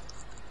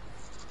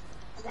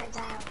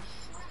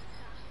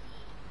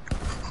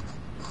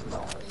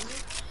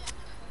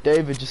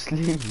 David, just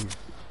leave.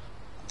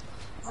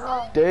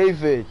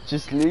 David,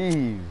 just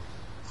leave.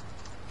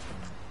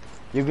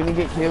 You're gonna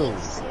get killed.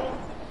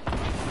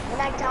 When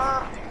I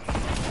die.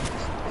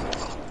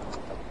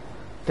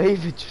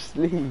 David, just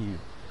leave.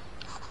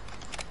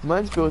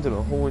 Man's building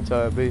a whole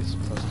entire base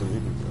plus the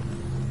arena,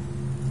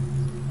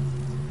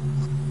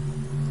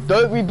 bro.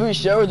 Don't reboot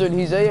Sheridan,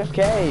 he's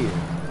AFK.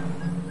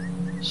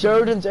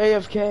 Sheridan's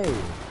AFK.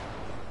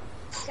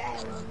 Okay,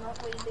 I'm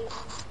not leaving.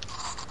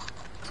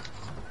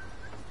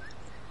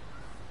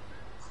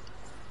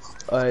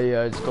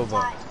 Yeah, just go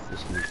back.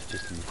 Just leave.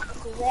 He's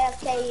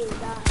AFK, you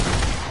die.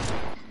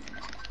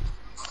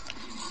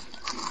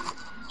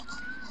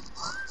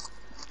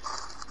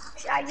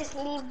 Should I just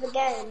leave the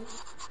game?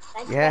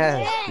 Like,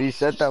 Yeah, we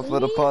said that for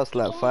the past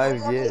like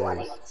 5 years. Yeah,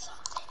 we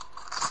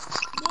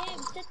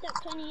said that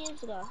 20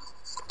 years ago.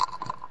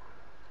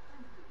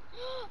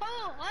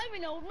 Oh, I'm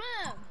an old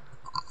man.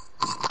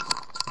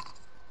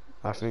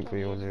 I think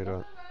we all knew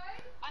that.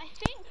 I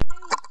think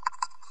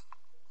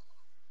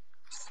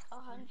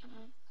 100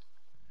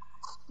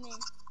 me.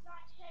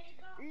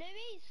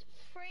 Louis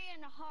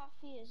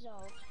 3.5 years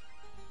old.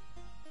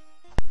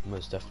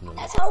 Most definitely.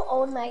 That's how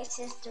old my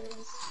sister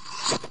is.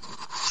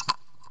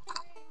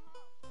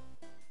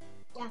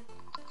 Yeah.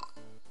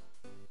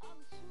 I'm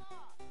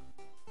smart.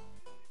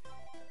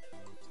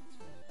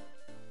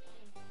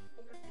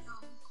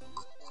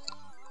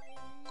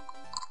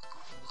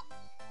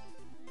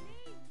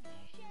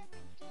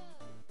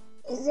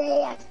 Is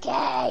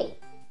AFK.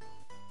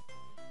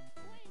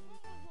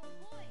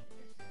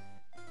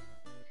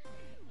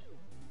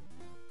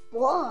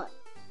 What?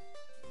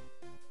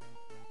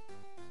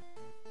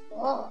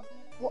 What?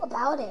 What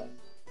about it?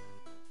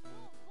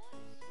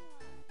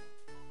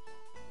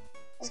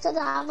 It's because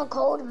I have a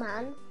cold,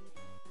 man.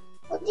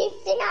 What do you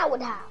think I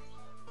would have?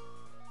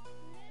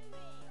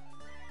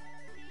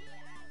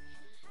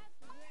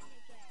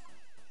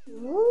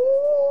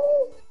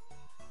 Ooh.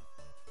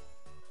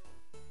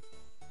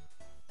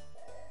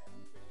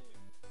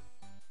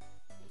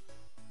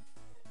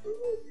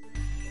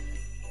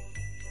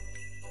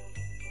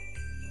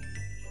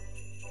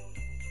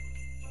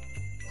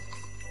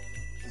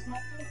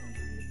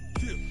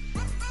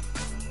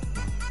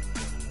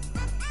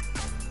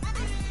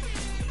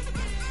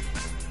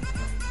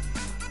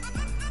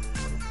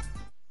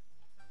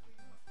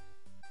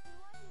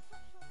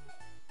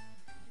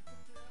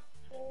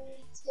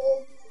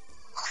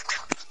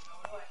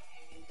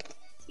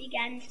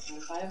 Again.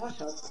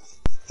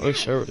 Oh,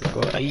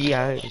 Sheridan.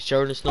 Yeah,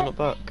 Sheridan's still not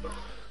back.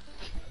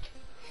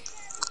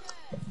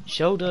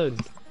 Sheldon.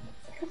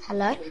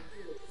 Hello?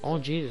 Oh,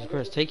 Jesus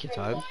Christ, take your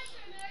time.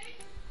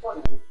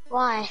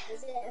 Why?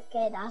 Is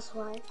AFK, that's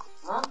why.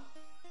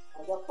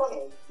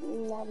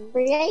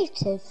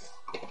 Creative.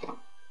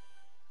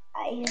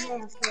 He's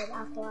AFK,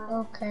 that's why.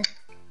 Okay.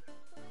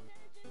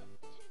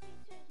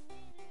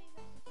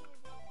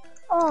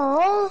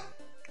 Oh.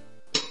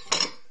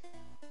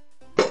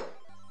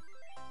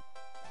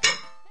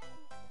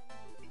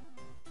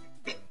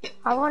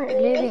 I want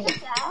Louis.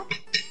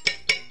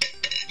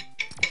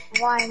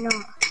 Why not?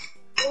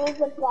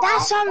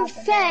 That's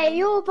unfair.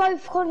 You're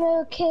both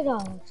gonna kill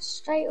us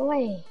straight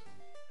away.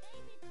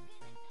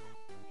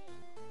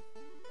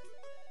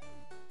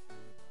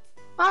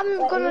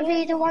 I'm gonna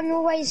be the one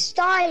always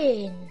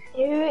dying.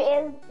 Who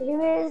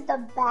is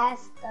the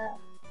best?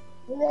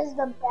 Who is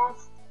the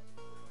best?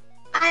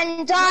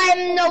 And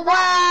I'm the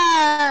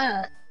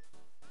worst.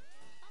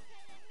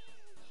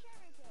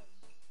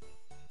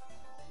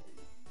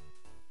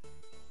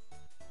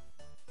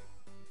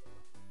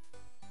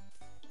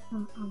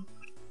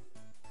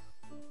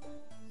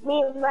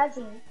 Me and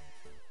Reggie.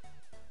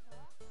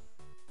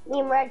 Me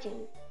and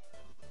Reggie.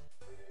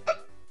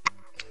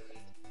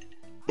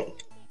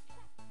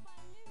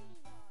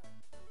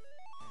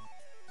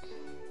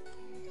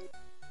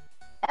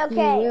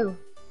 Okay. You.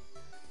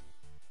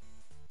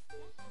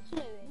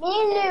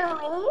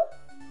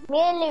 Me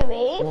and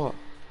Louis, What?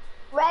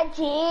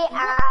 Reggie,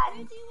 and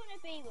Who do you want to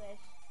be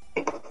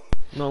with?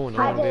 No one, I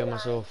I want to be don't know.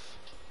 myself.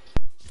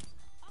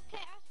 Okay,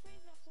 us three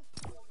versus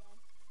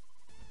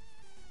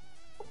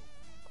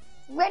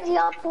then. Reggie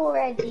up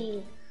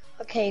already.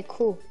 Okay,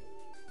 cool.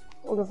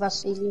 All of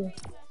us see you.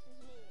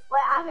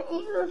 Wait, I haven't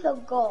even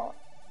forgot.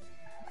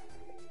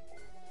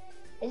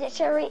 Is it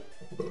Sherry?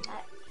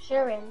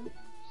 Sharon.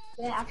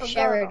 Yeah, I forgot.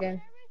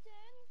 Sheridan.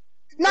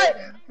 No,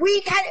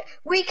 we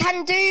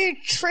can do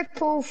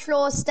triple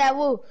floor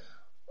stairwell.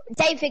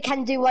 David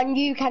can do one,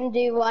 you can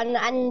do one,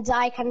 and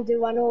I can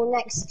do one all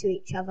next to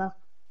each other.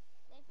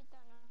 David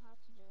don't know how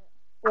to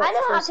do it. I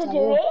know how Floor to do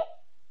stairwell? it.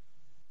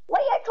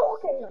 What are you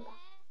talking about?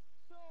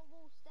 Floor,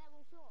 wall,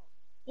 stairwell, floor.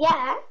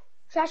 Yeah.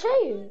 Shall I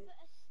show you? Put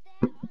a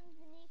stair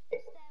underneath the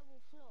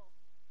stairwell floor.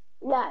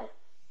 No. Okay,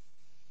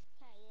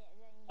 yeah,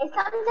 then It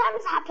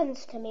sometimes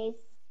happens to me.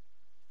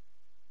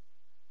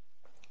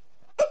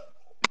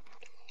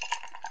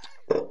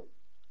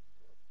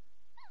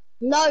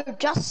 No,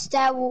 just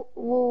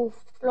stairwell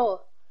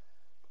floor.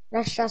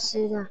 Let's just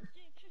do that.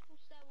 do triple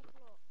stairwell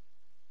floor.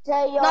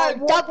 So you're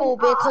No, walking double, up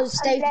because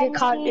and David then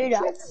can't you do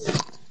that.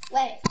 triple.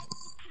 Wait.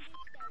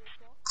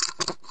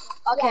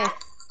 Okay, Yeah.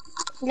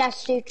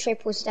 let's do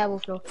triple stairwell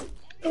floor.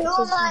 Who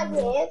am I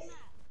with?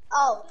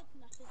 Oh.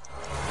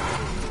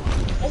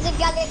 Is it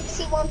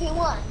Galaxy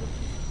 1v1?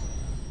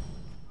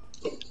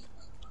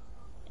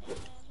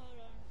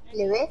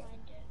 Louis?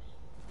 Find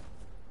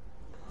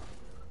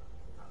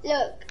it.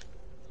 Look.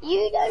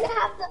 You don't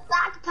have the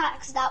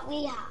backpacks that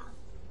we have.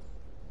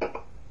 Let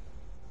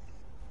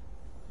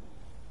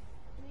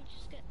me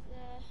just get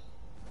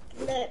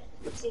the... No.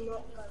 Do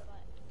not go.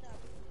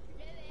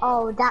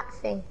 Oh, that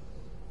thing.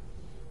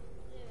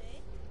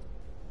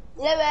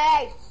 Louis? Louis!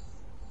 Why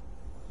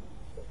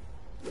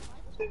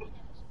does he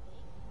never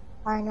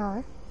speak? I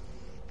know.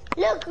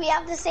 Look, we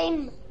have the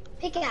same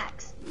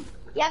pickaxe.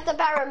 You have the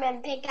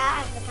Barrowman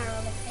pickaxe and the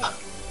Barrowman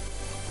pick.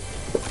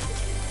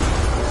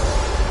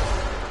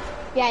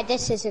 Yeah,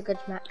 this is a good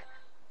map.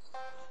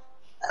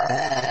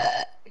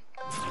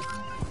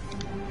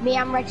 Me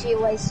and Reggie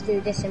always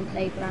do this in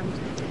playground.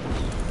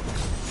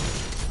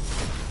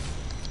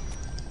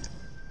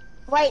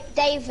 Wait,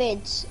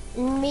 David,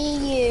 me,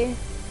 you,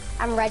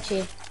 and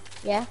Reggie.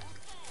 Yeah?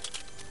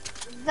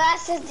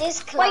 Versus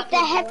this Wait, the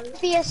club.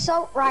 heavy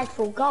assault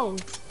rifle,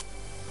 gold.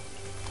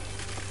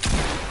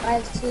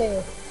 Where's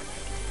Lou?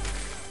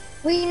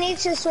 We need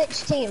to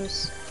switch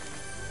teams.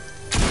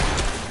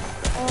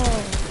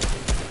 Oh.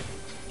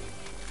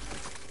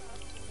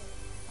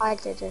 I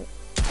didn't.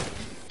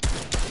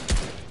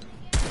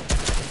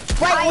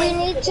 Wait, we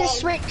need to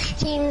switch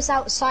teams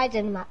outside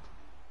in the map.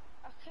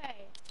 Okay.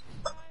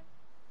 We're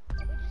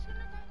just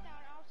gonna go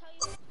down. I'll tell you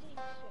what team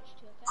to switch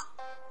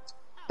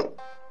to, okay?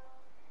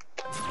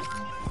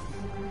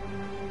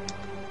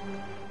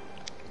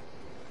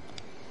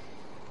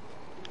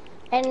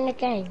 End the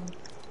game.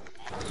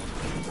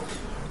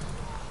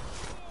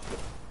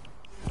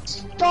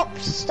 Stop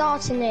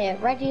starting it.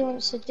 Reggie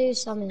wants to do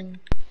something.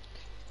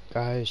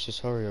 Guys,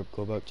 just hurry up,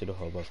 go back to the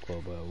hub, I've got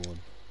about one.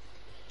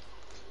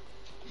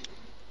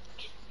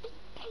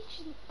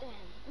 Patient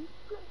then.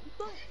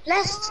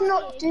 Let's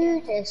not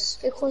do this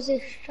because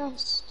it's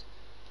just.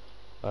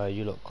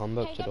 You lot, come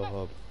back Okay, to go the back.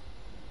 hub.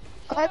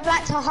 Go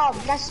back to hub.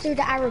 Let's do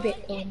the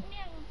Arabic one.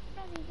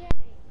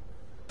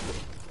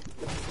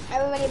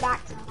 Everybody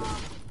back to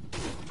home.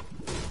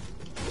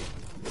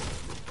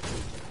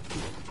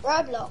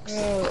 Roblox.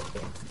 Oh,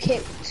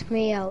 kicked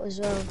me out as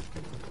well.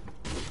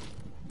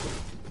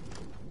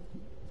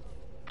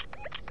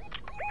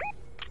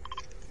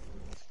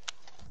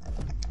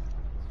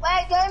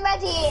 Wait, go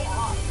ready.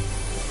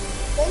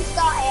 Don't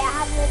start it.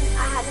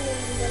 I haven't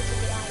even been to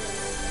the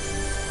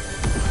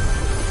island.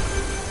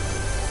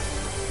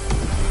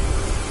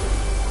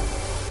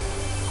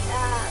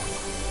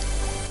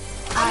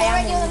 I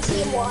am I'm already on in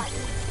team team 1.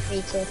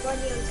 Me too.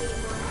 Already on team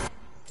 1.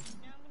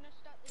 Now I'm gonna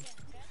start the game,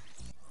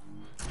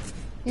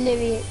 okay?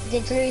 Louis,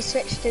 did Louis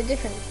switch to a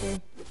different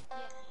team? Yeah,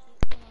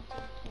 he's been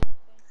on team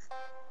 2,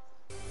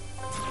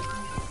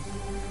 okay?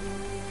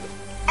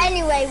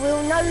 Anyway,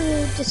 we'll know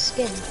the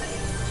skin.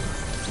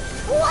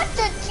 What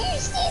did you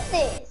see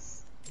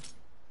this?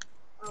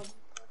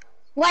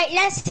 Wait,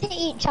 let's hit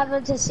each other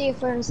to see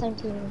if we're on the same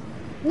team.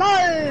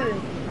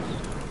 No!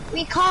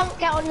 We can't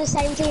get on the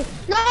same team.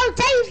 No,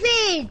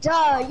 David!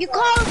 You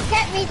can't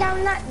get me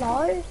down that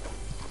low.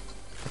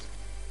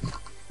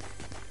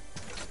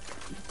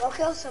 I'll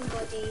kill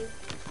somebody.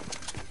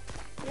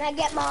 Can I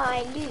get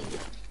my loot?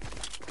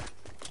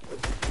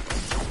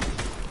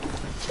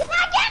 Can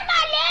I get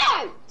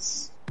my loot?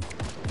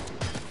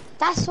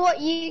 That's what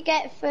you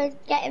get for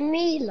getting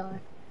me low.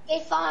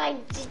 Okay,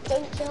 fine. Just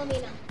don't kill me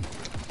now.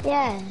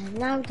 Yeah,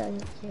 now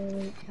don't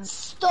kill each other.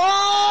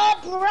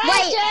 Stop, Reggie!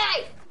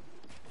 Wait.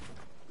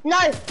 No,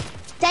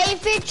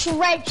 David,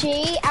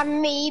 Reggie,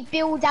 and me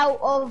build out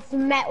of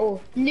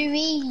metal.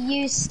 Louis,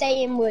 you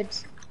stay in wood.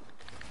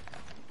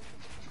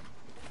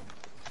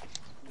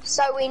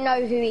 So we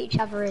know who each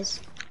other is.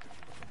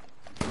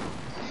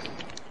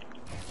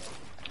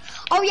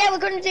 Oh yeah, we're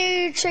gonna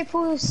do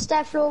triple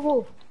stair floor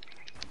wall.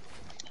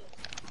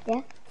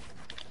 Yeah?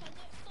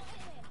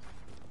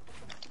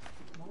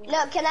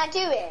 Look, can I do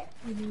it?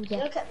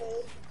 Yeah. Look at me.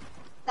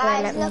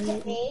 Guys, let look me-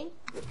 at me.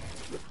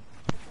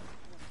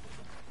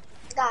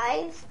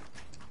 Guys,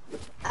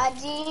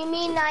 do you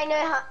mean I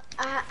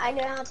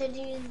know how to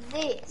do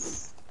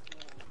this?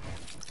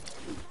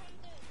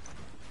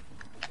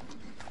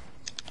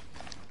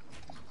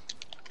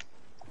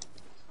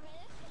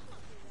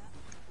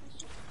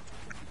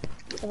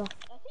 I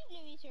think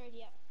Louis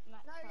already at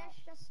max health.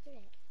 just do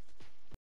it.